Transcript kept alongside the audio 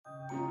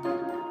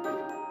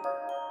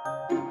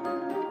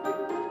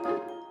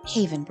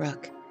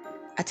Havenbrook,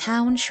 a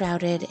town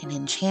shrouded in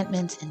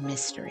enchantment and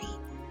mystery.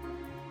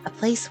 A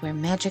place where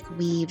magic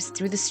weaves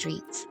through the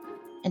streets,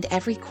 and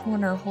every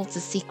corner holds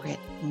a secret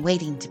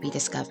waiting to be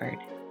discovered.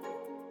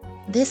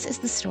 This is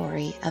the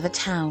story of a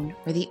town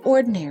where the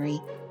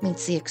ordinary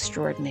meets the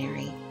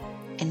extraordinary,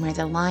 and where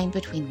the line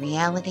between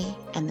reality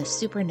and the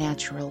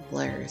supernatural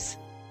blurs.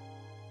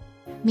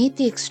 Meet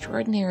the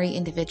extraordinary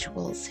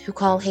individuals who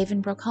call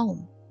Havenbrook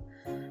home.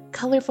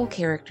 Colorful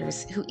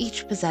characters who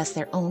each possess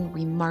their own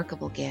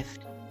remarkable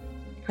gift,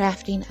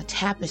 crafting a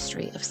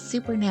tapestry of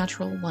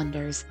supernatural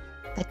wonders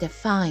that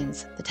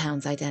defines the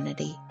town's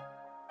identity.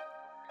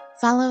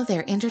 Follow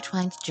their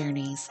intertwined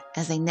journeys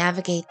as they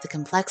navigate the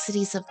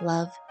complexities of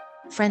love,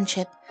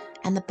 friendship,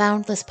 and the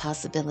boundless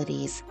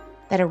possibilities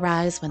that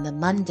arise when the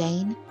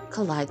mundane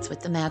collides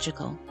with the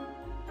magical.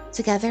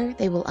 Together,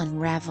 they will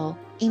unravel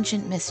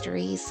ancient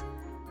mysteries,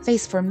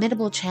 face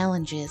formidable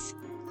challenges,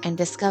 and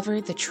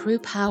discover the true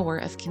power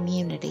of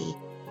community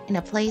in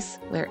a place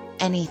where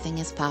anything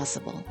is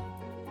possible.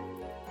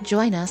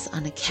 Join us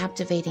on a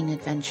captivating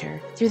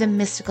adventure through the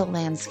mystical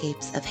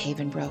landscapes of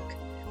Havenbrook,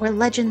 where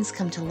legends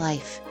come to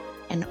life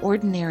and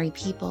ordinary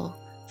people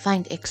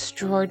find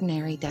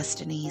extraordinary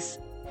destinies.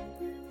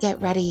 Get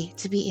ready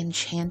to be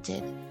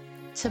enchanted,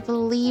 to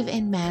believe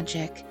in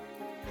magic,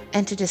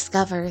 and to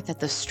discover that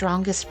the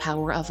strongest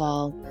power of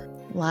all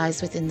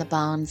lies within the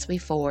bonds we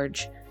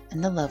forge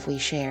and the love we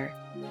share.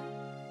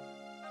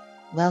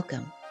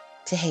 Welcome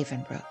to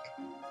Havenbrook.